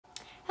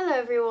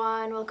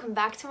everyone, welcome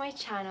back to my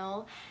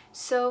channel.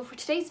 So for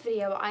today's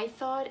video, I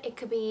thought it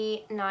could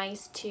be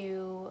nice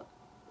to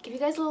give you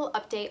guys a little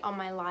update on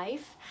my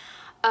life.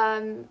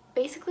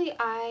 Basically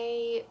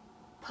I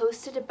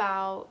posted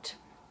about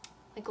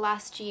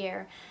last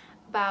year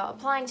about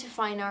applying to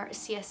fine art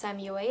CSM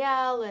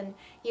UAL and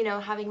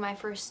having my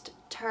first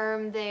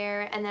term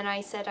there, and then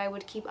I said I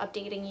would keep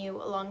updating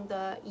you along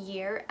the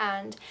year,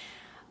 and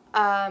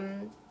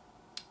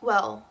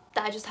well,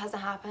 that just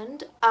hasn't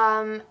happened.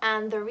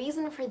 And the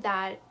reason for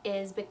that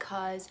is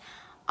because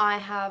I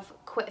have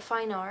quit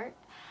fine art.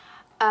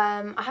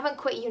 I haven't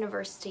quit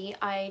university,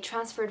 I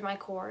transferred my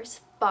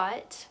course,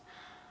 but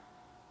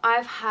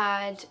I've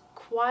had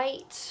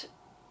quite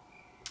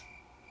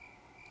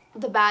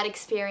the bad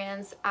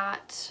experience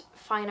at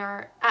fine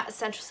art at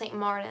Central St.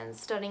 Martin's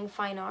studying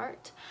fine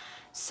art.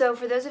 So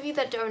for those of you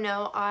that don't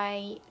know,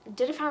 I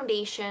did a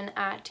foundation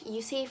at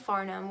UCA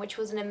Farnham, which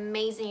was an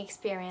amazing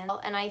experience,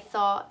 and I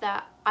thought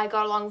that I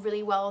got along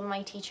really well with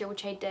my teacher,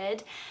 which I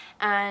did,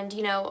 and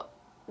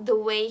the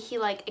way he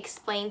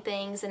explained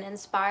things and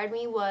inspired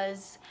me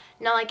was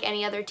not like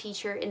any other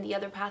teacher in the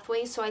other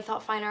pathways, so I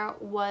thought fine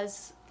art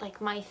was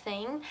my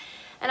thing,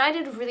 and I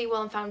did really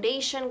well in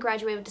foundation,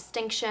 graduated with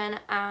distinction,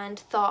 and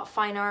thought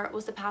fine art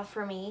was the path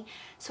for me.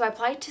 So I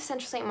applied to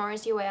Central St.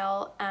 Martin's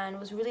UAL and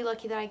was really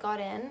lucky that I got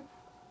in.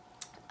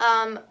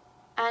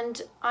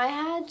 And I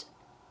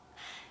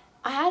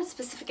had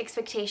specific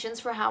expectations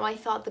for how I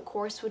thought the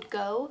course would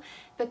go,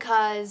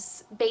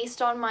 because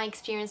based on my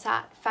experience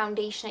at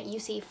foundation at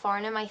UC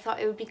Farnham, I thought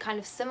it would be kind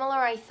of similar.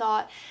 I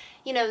thought,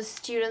 the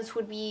students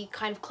would be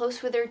kind of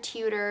close with their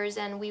tutors,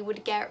 and we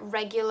would get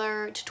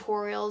regular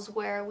tutorials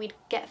where we'd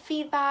get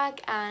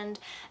feedback and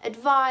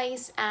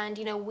advice, and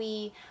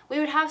we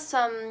would have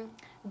some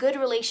good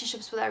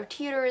relationships with our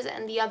tutors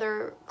and the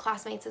other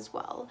classmates as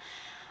well.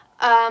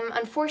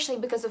 Unfortunately,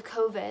 because of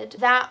COVID,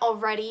 that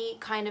already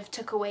kind of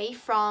took away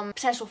from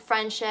potential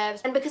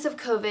friendships, and because of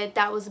COVID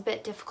that was a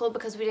bit difficult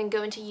because we didn't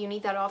go into uni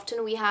that often.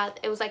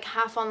 It was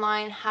half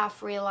online,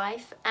 half real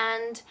life,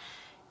 and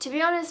to be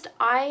honest,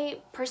 I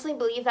personally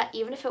believe that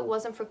even if it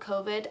wasn't for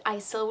COVID, I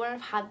still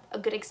wouldn't have had a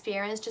good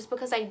experience, just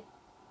because I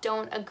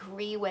don't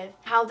agree with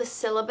how the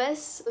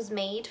syllabus was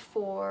made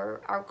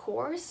for our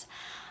course.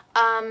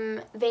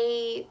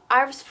 I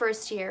was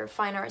first year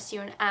fine art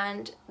student,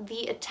 and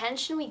the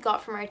attention we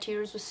got from our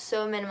tutors was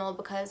so minimal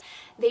because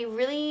they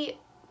really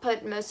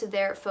put most of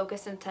their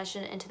focus and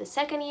attention into the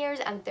second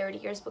years and third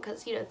years,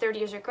 because third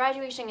years are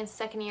graduating and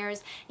second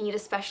years you need to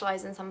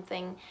specialize in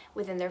something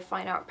within their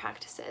fine art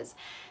practices.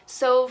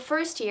 So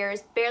first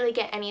years barely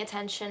get any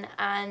attention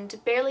and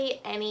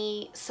barely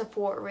any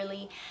support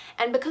really,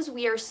 and because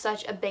we are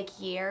such a big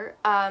year,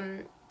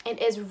 it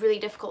is really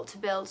difficult to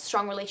build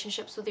strong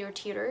relationships with your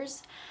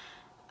tutors.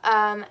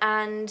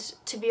 And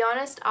to be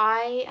honest,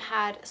 I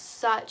had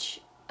such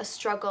a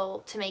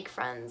struggle to make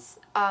friends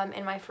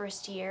in my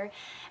first year,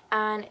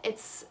 and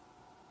it's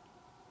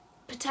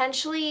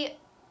potentially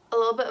a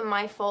little bit of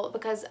my fault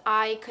because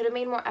I could have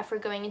made more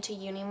effort going into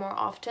uni more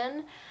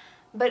often,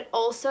 but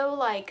also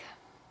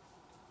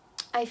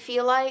I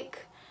feel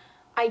like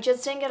I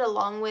just didn't get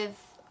along with,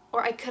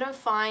 or I couldn't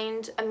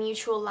find a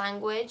mutual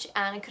language,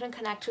 and I couldn't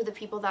connect with the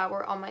people that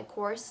were on my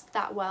course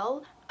that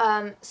well.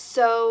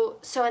 So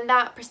in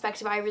that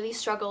perspective, I really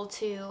struggled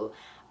to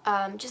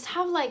just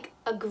have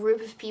a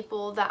group of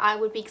people that I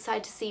would be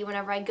excited to see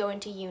whenever I go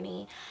into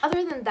uni.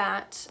 Other than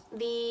that,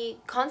 the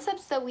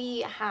concepts that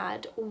we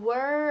had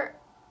were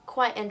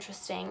quite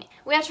interesting.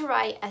 We had to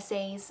write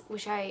essays,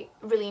 which I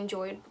really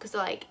enjoyed because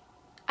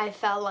I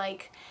felt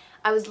like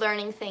I was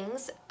learning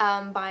things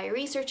by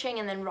researching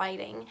and then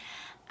writing.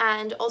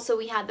 And also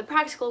we had the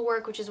practical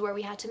work, which is where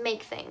we had to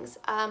make things.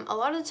 A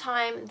lot of the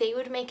time they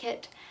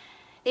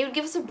would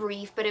give us a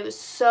brief, but it was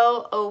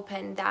so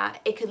open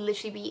that it could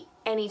literally be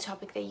any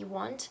topic that you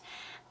want.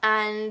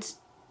 And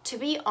to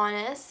be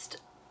honest,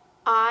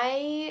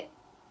 I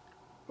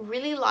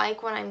really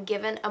like when I'm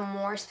given a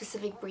more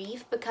specific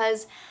brief,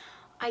 because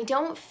I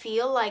don't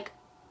feel like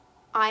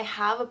I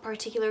have a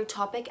particular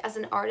topic as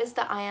an artist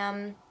that I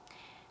am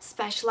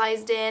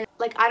specialized in.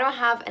 I don't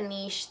have a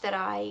niche that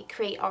I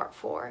create art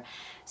for.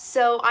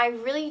 So I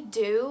really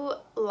do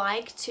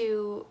like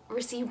to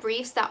receive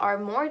briefs that are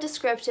more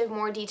descriptive,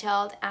 more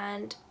detailed,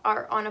 and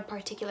are on a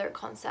particular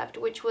concept,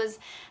 which was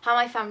how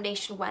my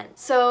foundation went.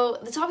 So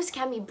the topics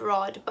can be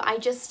broad, but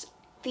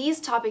these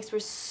topics were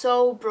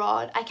so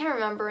broad. I can't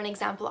remember an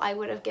example I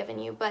would have given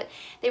you, but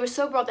they were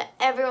so broad that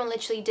everyone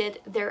literally did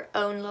their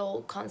own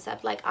little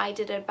concept. I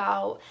did it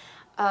about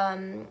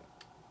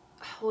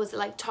what was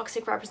it,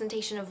 toxic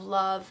representation of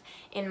love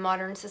in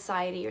modern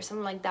society or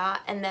something like that,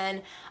 and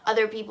then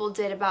other people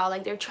did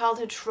about their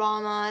childhood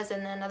traumas,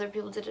 and then other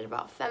people did it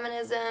about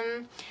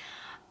feminism,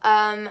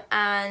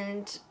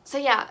 and so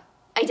yeah,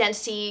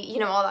 identity,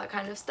 all that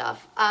kind of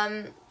stuff,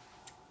 and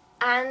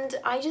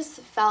I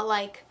just felt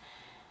like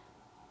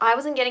I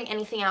wasn't getting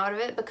anything out of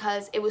it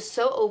because it was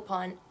so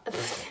open.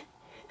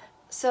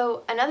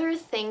 So another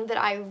thing that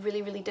I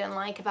really didn't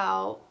like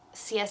about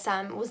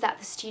CSM was that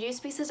the studio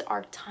spaces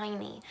are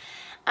tiny,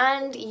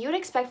 And you'd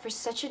expect for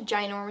such a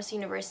ginormous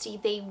university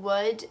they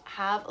would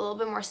have a little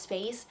bit more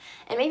space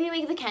and maybe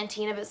make the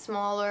canteen a bit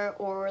smaller,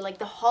 or like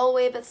the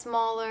hallway a bit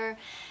smaller,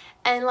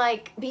 and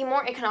like be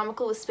more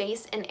economical with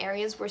space in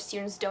areas where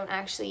students don't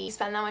actually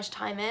spend that much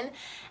time in,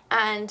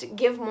 and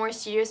give more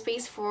studio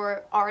space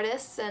for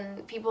artists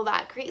and people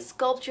that create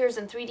sculptures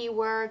and 3D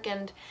work.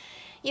 And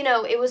you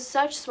know, it was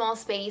such small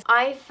space.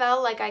 I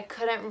felt like I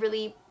couldn't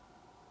really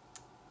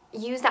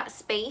use that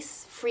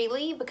space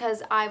freely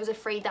because I was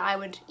afraid that I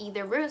would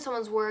either ruin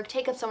someone's work,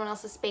 take up someone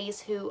else's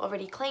space who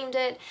already claimed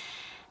it.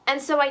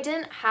 And so I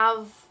didn't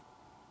have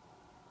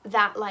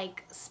that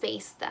like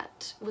space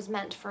that was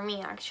meant for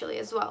me actually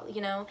as well,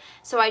 you know.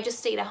 So I just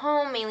stayed at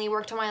home, mainly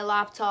worked on my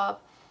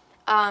laptop,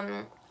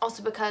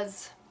 also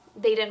because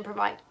they didn't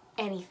provide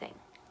anything,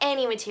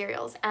 any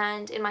materials.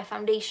 And in my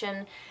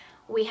foundation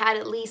we had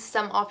at least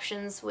some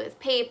options with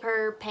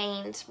paper,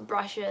 paint,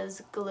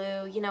 brushes,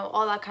 glue, you know,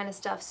 all that kind of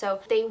stuff.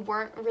 So they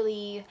weren't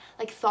really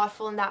like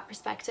thoughtful in that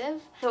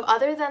perspective. So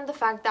other than the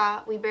fact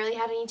that we barely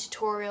had any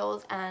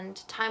tutorials and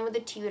time with the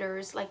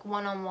tutors, like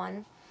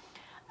one-on-one,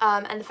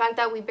 and the fact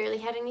that we barely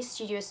had any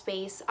studio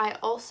space, I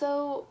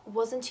also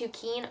wasn't too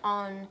keen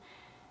on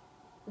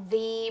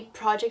the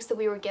projects that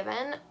we were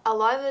given. A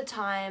lot of the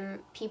time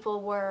people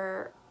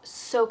were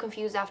so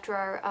confused after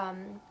our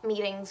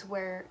meetings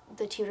where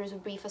the tutors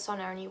would brief us on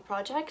our new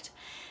project.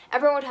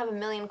 Everyone would have a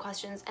million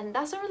questions, and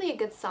that's not really a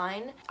good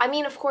sign. I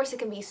mean, of course it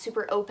can be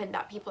super open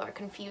that people are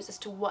confused as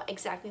to what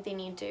exactly they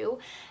need to do,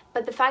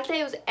 but the fact that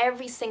it was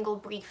every single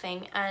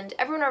briefing and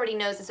everyone already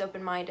knows it's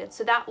open-minded,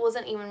 so that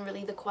wasn't even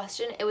really the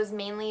question. It was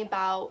mainly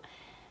about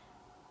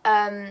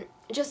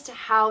just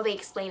how they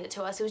explained it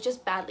to us. It was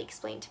just badly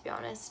explained, to be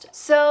honest.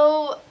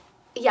 So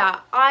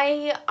yeah,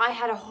 I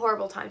had a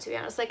horrible time, to be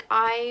honest. Like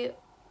I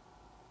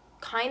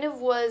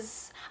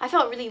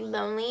felt really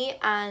lonely,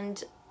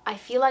 and I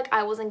feel like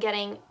I wasn't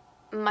getting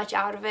much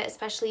out of it,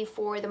 especially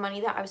for the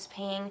money that I was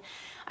paying.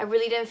 I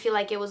really didn't feel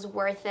like it was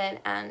worth it,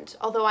 and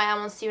although I am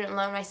on student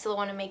loan, I still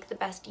want to make the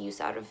best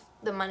use out of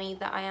the money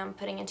that I am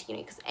putting into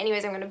uni, because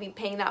anyways I'm going to be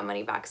paying that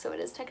money back, so it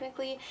is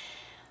technically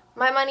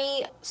my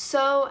money.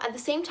 So at the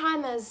same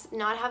time as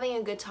not having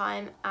a good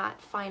time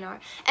at fine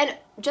art, and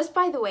just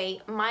by the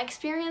way, my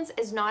experience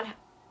is not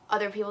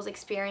other people's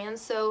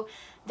experience, so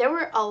there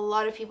were a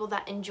lot of people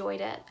that enjoyed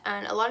it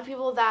and a lot of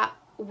people that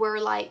were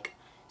like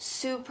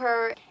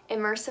super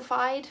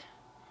immersified,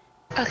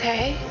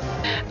 Okay,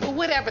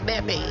 whatever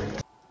that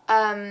means.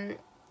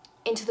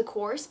 into the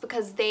course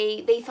because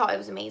they thought it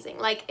was amazing,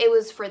 like it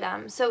was for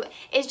them. So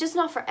it's just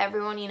not for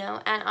everyone, you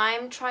know. And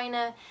I'm trying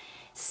to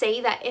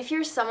say that if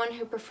you're someone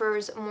who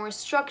prefers more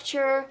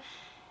structure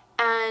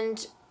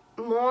and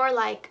more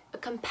like a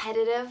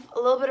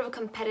little bit of a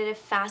competitive,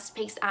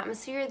 fast-paced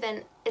atmosphere,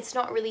 then it's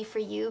not really for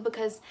you,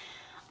 because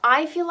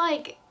I feel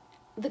like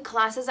the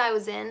classes I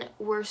was in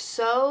were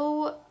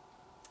so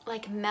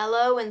like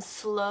mellow and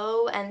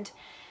slow, and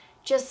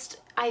just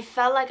I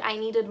felt like I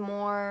needed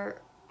more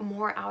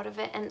out of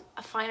it, and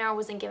fine art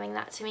wasn't giving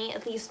that to me,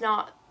 at least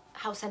not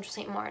how Central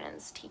St.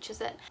 Martin's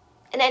teaches it.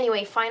 And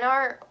anyway, fine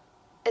art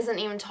isn't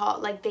even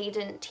taught, like they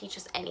didn't teach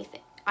us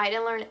anything. I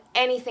didn't learn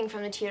anything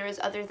from the tutors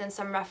other than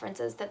some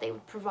references that they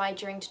would provide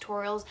during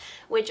tutorials,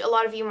 which a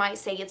lot of you might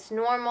say it's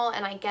normal,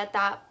 and I get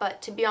that,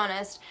 but to be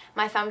honest,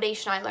 my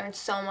foundation I learned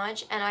so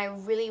much, and I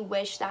really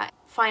wish that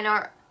fine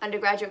art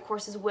undergraduate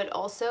courses would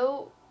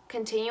also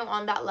continue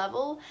on that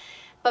level.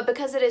 But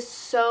because it is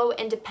so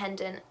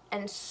independent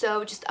and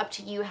so just up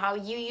to you how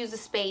you use the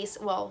space,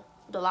 well,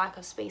 the lack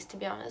of space, to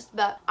be honest,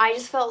 but I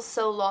just felt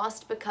so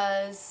lost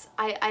because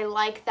I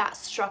like that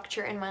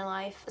structure in my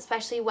life,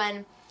 especially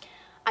when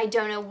I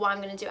don't know what I'm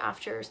going to do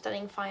after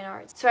studying fine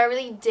arts. So I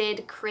really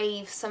did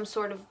crave some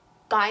sort of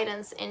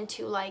guidance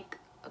into like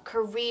a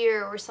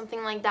career or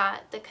something like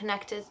that that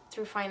connected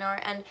through fine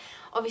art. And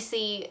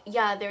obviously,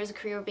 yeah, there's a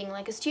career being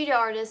like a studio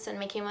artist and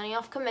making money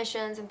off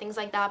commissions and things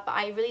like that, but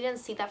I really didn't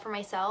see that for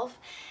myself.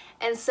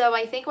 And so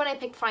I think when I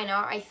picked fine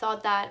art, I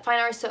thought that fine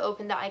art is so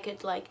open that I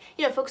could, like,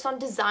 you know, focus on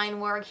design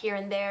work here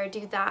and there,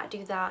 do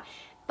that.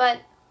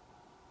 But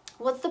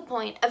what's the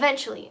point?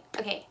 Eventually,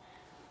 okay,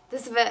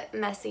 this is a bit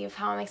messy of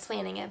how I'm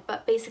explaining it,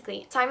 but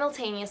basically,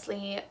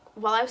 simultaneously,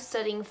 while I was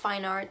studying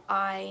fine art,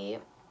 I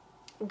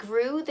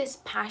grew this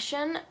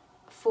passion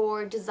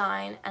for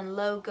design and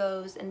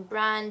logos and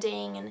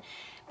branding and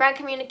brand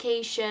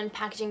communication,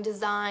 packaging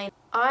design.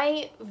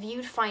 I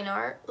viewed fine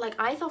art, like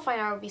I thought fine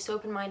art would be so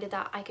open-minded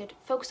that I could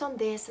focus on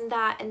this and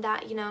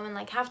that, you know, and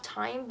like have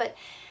time. But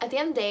at the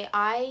end of the day,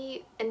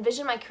 I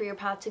envisioned my career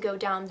path to go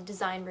down the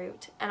design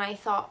route, and I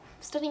thought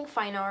studying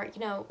fine art, you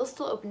know, it'll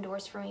still open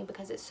doors for me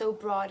because it's so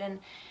broad, and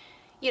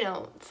you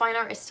know, fine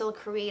art is still a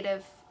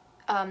creative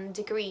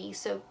degree,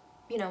 so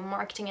you know,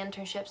 marketing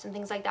internships and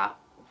things like that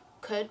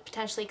could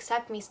potentially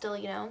accept me still,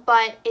 you know.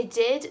 But it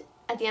did,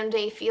 at the end of the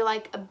day, feel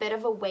like a bit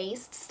of a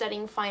waste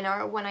studying fine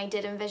art when I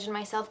did envision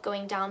myself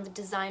going down the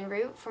design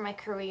route for my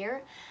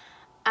career.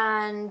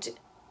 And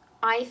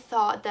I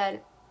thought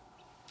that,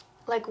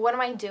 like, what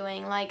am I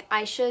doing? Like,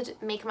 I should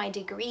make my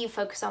degree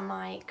focus on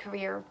my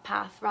career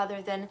path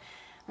rather than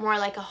more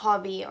like a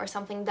hobby or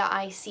something that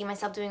I see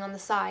myself doing on the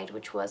side,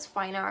 which was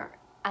fine art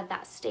at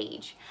that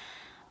stage.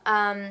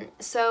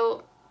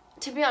 So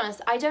to be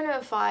honest, I don't know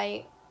if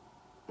I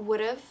would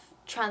have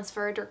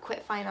transferred or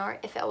quit fine art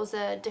if it was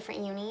a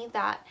different uni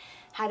that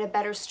had a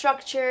better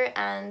structure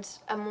and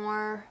a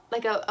more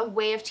like a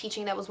way of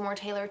teaching that was more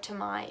tailored to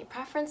my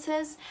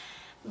preferences.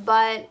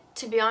 But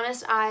to be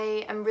honest,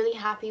 I am really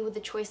happy with the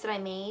choice that I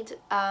made,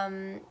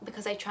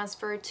 because I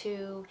transferred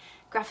to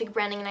graphic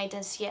branding and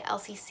identity at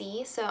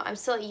LCC. So I'm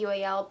still at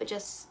UAL, but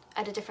just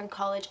at a different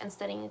college and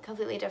studying a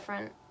completely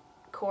different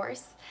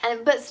course.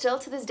 But still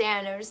to this day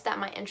I noticed that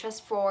my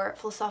interest for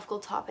philosophical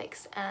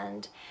topics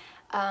and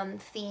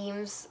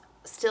themes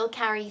still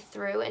carry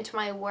through into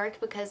my work,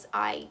 because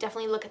I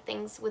definitely look at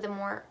things with a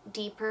more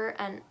deeper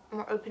and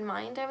more open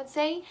mind, I would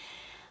say.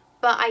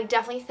 But I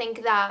definitely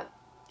think that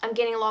I'm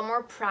getting a lot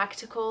more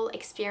practical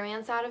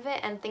experience out of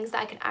it and things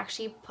that I can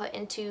actually put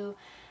into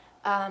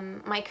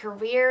my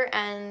career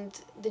and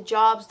the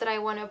jobs that I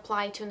want to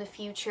apply to in the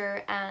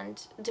future,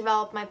 and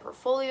develop my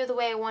portfolio the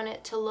way I want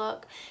it to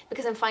look.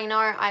 Because in fine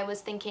art I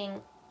was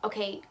thinking,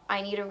 okay,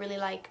 I need to really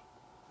like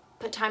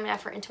put time and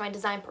effort into my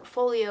design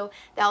portfolio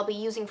that I'll be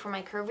using for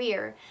my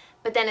career.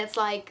 But then it's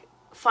like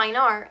fine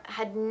art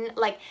had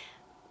like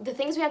the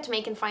things we had to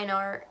make in fine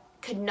art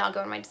could not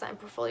go in my design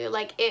portfolio.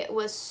 Like it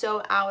was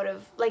so out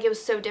of, like it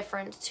was so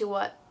different to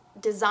what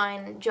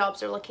design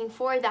jobs are looking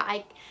for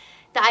that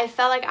I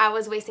felt like I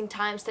was wasting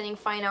time studying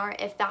fine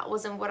art if that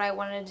wasn't what I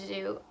wanted to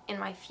do in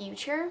my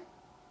future.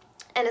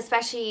 And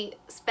especially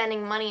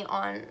spending money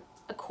on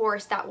a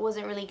course that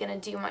wasn't really going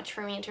to do much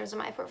for me in terms of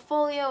my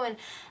portfolio and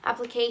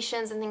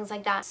applications and things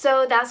like that.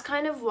 So that's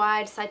kind of why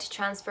I decided to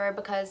transfer,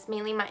 because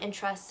mainly my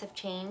interests have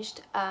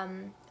changed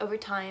over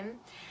time,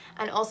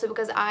 and also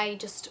because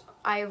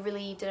I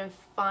really didn't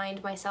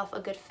find myself a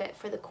good fit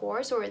for the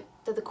course, or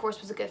that the course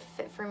was a good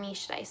fit for me,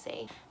 should I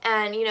say.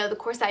 And you know, the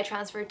course that I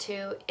transferred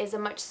to is a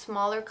much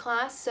smaller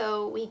class,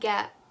 so we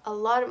get a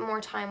lot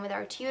more time with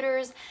our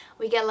tutors.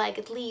 We get like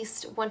at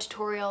least one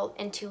tutorial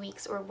in 2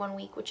 weeks or 1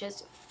 week, which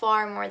is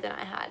far more than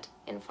I had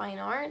in fine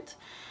art.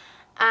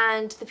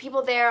 And the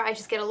people there I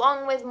just get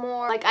along with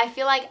more. Like I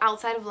feel like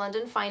outside of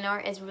London, fine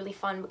art is really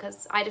fun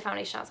because I did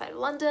foundation outside of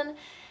London.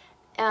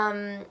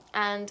 And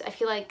I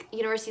feel like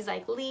universities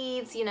like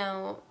Leeds, you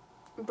know,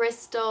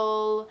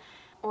 Bristol,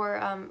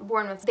 or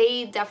Bournemouth,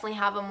 they definitely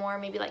have a more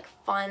maybe like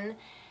fun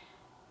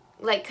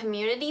like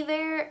community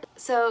there.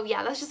 So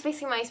yeah, that's just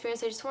basically my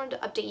experience. I just wanted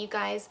to update you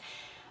guys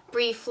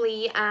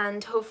briefly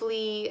and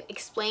hopefully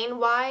explain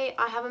why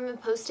I haven't been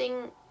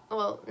posting.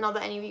 Well, not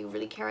that any of you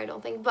really care, I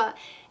don't think, but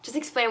just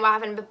explain why I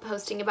haven't been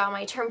posting about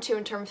my term 2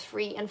 and term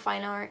 3 in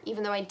fine art.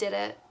 Even though I did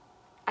it,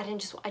 I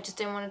just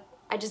didn't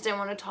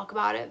want to talk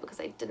about it because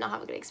I did not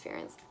have a good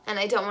experience. And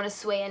I don't want to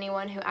sway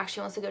anyone who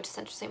actually wants to go to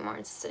Central St.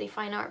 Martin's to study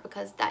fine art,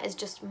 because that is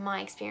just my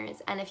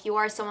experience. And if you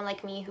are someone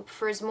like me who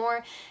prefers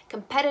more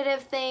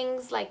competitive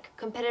things, like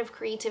competitive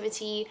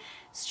creativity,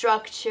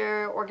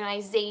 structure,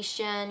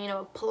 organization, you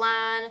know, a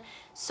plan,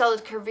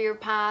 solid career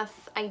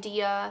path,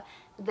 idea,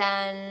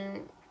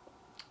 then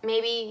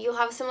maybe you'll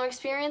have a similar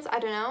experience, I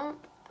don't know.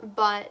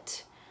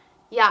 But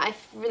yeah, I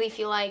really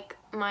feel like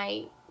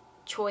my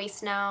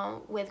choice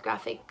now with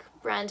graphic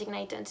branding and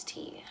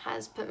identity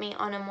has put me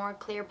on a more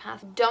clear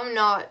path. Don't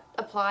not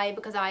apply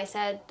because I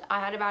said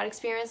I had a bad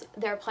experience.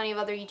 There are plenty of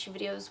other YouTube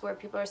videos where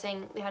people are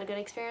saying they had a good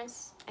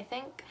experience, I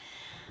think.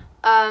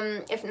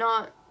 If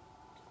not,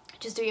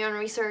 just do your own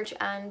research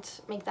and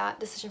make that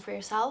decision for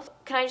yourself.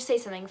 Can I just say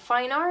something?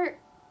 Fine art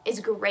is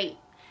great,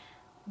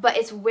 but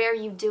it's where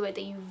you do it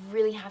that you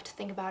really have to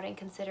think about it and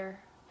consider.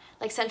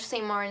 Like Central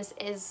St. Martin's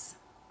is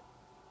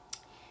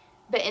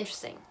a bit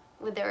interesting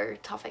with their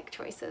topic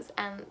choices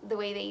and the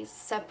way they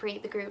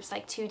separate the groups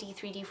like 2D,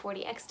 3D,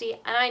 4D, XD,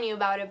 and I knew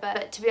about it,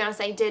 but to be honest,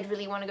 I did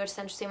really want to go to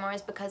Central St.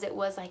 Martin's because it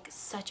was like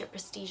such a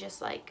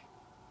prestigious like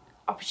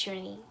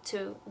opportunity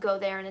to go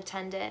there and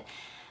attend it.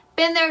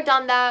 Been there,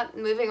 done that,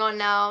 moving on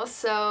now,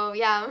 so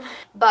yeah.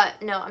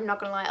 But no, I'm not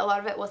gonna lie, a lot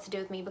of it was to do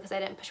with me because I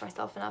didn't push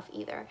myself enough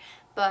either,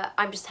 but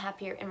I'm just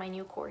happier in my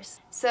new course.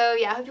 So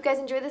yeah, I hope you guys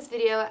enjoyed this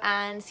video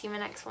and see you in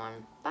my next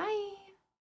one. Bye!